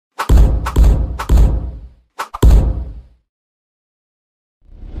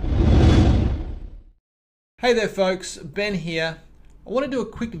Hey there folks, Ben here. I want to do a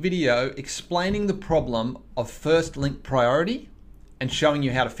quick video explaining the problem of first link priority and showing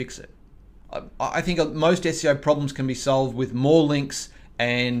you how to fix it. I think most SEO problems can be solved with more links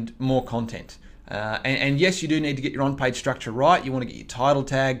and more content. And yes, you do need to get your on-page structure right. You want to get your title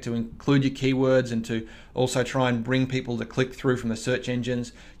tag to include your keywords and to also try and bring people to click through from the search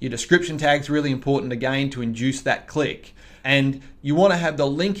engines. Your description tag's really important again to induce that click. And you want to have the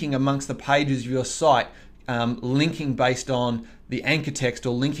linking amongst the pages of your site, linking based on the anchor text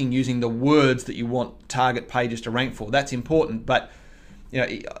or linking using the words that you want target pages to rank for. That's important, but you know,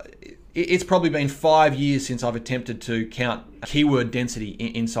 it's probably been 5 years since I've attempted to count keyword density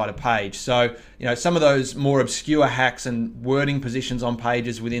inside a page. So, you know, some of those more obscure hacks and wording positions on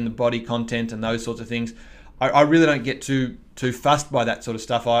pages within the body content and those sorts of things, I really don't get too fussed by that sort of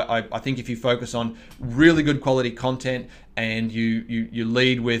stuff. I think if you focus on really good quality content and you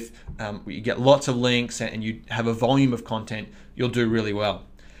lead with, you get lots of links and you have a volume of content, you'll do really well.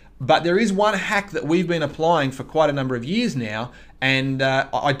 But there is one hack that we've been applying for quite a number of years now, and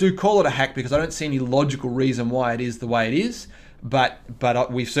I do call it a hack because I don't see any logical reason why it is the way it is. But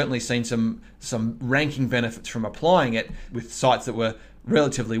we've certainly seen some ranking benefits from applying it with sites that were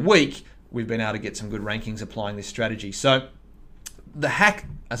relatively weak. We've been able to get some good rankings applying this strategy. So the hack,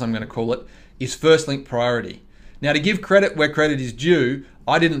 as I'm going to call it, is first link priority. Now, to give credit where credit is due,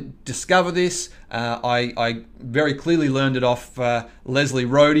 I didn't discover this. I very clearly learned it off Leslie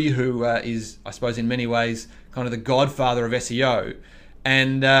Rohde, who is, I suppose, in many ways, kind of the godfather of SEO.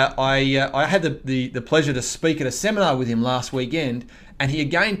 And I had the pleasure to speak at a seminar with him last weekend, and he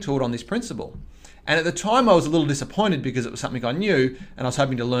again taught on this principle. And at the time, I was a little disappointed because it was something I knew, and I was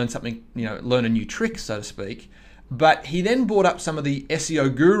hoping to learn something, learn a new trick, so to speak. But he then brought up some of the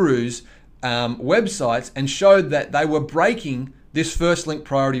SEO gurus' websites and showed that they were breaking this first link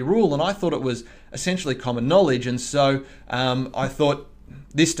priority rule, and I thought it was essentially common knowledge, and so I thought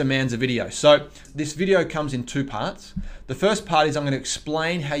this demands a video. So this video comes in two parts. The first part is I'm going to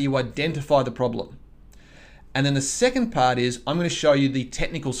explain how you identify the problem. And then the second part is I'm going to show you the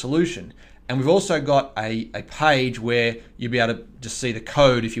technical solution. And we've also got a page where you'll be able to just see the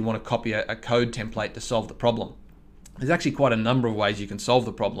code if you want to copy a code template to solve the problem. There's actually quite a number of ways you can solve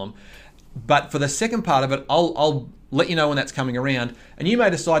the problem. But for the second part of it, I'll let you know when that's coming around. And you may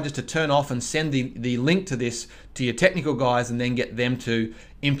decide just to turn off and send the link to this to your technical guys and then get them to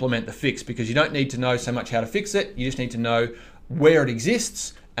implement the fix, because you don't need to know so much how to fix it. You just need to know where it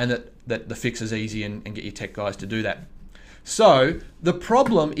exists and that the fix is easy and get your tech guys to do that. So the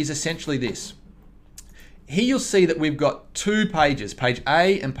problem is essentially this. Here you'll see that we've got two pages, page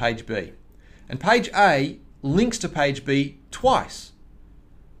A and page B. And page A links to page B twice.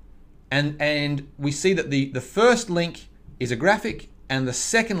 And we see that the first link is a graphic and the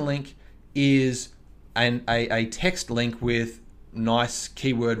second link is a text link with nice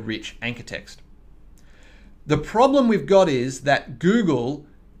keyword-rich anchor text. The problem we've got is that Google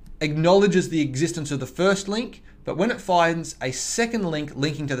acknowledges the existence of the first link, but when it finds a second link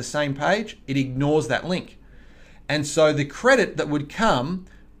linking to the same page, it ignores that link. And so the credit that would come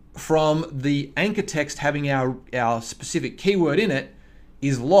from the anchor text having our specific keyword in it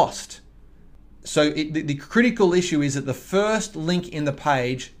is lost. So the critical issue is that the first link in the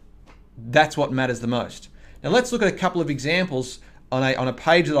page, that's what matters the most. Now let's look at a couple of examples on a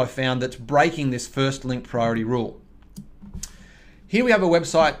page that I found that's breaking this first link priority rule. Here we have a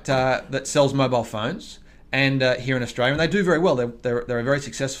website that sells mobile phones, and here in Australia, and they do very well. They're a very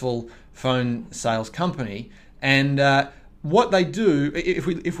successful phone sales company. And what they do,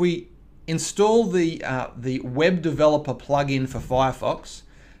 if we install the web developer plugin for Firefox,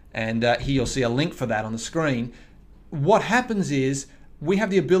 and here you'll see a link for that on the screen, what happens is we have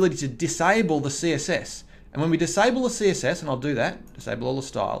the ability to disable the CSS. And when we disable the CSS, and I'll do that, disable all the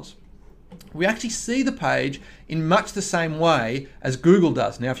styles, we actually see the page in much the same way as Google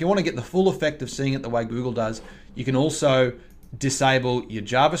does. Now, if you want to get the full effect of seeing it the way Google does, you can also disable your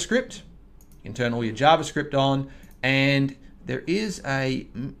JavaScript. You can turn all your JavaScript on, and there is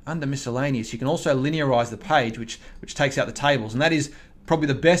under miscellaneous, you can also linearize the page, which takes out the tables, and that is probably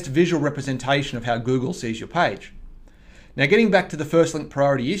the best visual representation of how Google sees your page. Now, getting back to the first link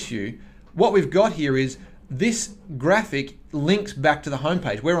priority issue, what we've got here is this graphic links back to the home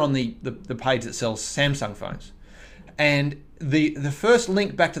page. We're on the page that sells Samsung phones. And the first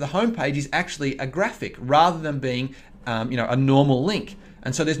link back to the home page is actually a graphic rather than being a normal link.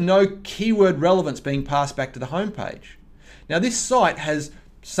 And so there's no keyword relevance being passed back to the home page. Now this site has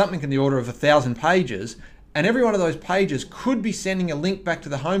something in the order of 1,000 pages, and every one of those pages could be sending a link back to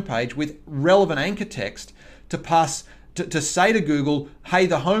the home page with relevant anchor text to pass to say to Google, hey,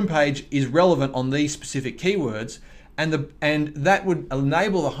 the homepage is relevant on these specific keywords, and that would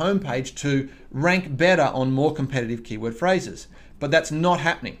enable the homepage to rank better on more competitive keyword phrases. But that's not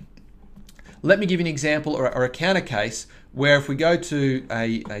happening. Let me give you an example or a counter case where if we go to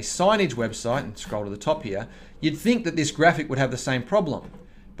a signage website and scroll to the top here, you'd think that this graphic would have the same problem.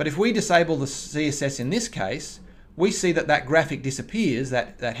 But if we disable the CSS in this case, we see that that graphic disappears,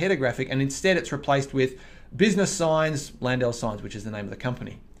 that header graphic, and instead it's replaced with business signs, Landell Signs, which is the name of the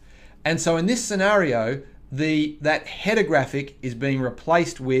company. And so in this scenario, that header graphic is being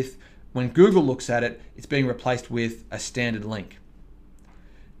replaced with, when Google looks at it, it's being replaced with a standard link.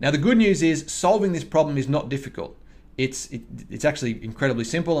 Now the good news is solving this problem is not difficult. It's actually incredibly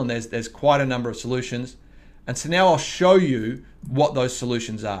simple, and there's quite a number of solutions. And so now I'll show you what those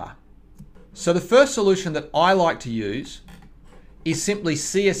solutions are. So the first solution that I like to use is simply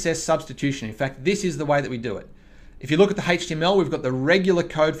CSS substitution. In fact, this is the way that we do it. If you look at the HTML, we've got the regular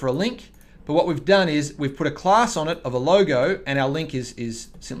code for a link, but what we've done is we've put a class on it of a logo, and our link is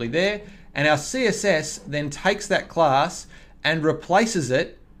simply there, and our CSS then takes that class and replaces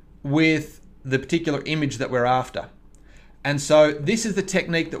it with the particular image that we're after. And so this is the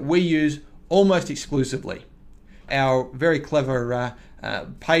technique that we use almost exclusively. Our very clever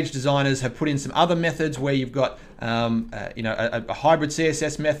page designers have put in some other methods where you've got a hybrid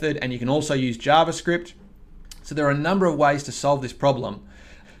CSS method, and you can also use JavaScript. So there are a number of ways to solve this problem.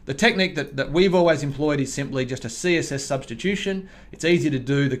 The technique that we've always employed is simply just a CSS substitution. It's easy to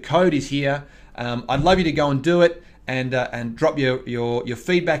do. The code is here. I'd love you to go and do it and drop your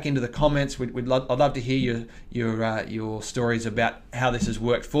feedback into the comments. I'd love to hear your stories about how this has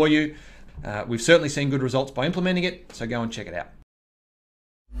worked for you. We've certainly seen good results by implementing it, so go and check it out.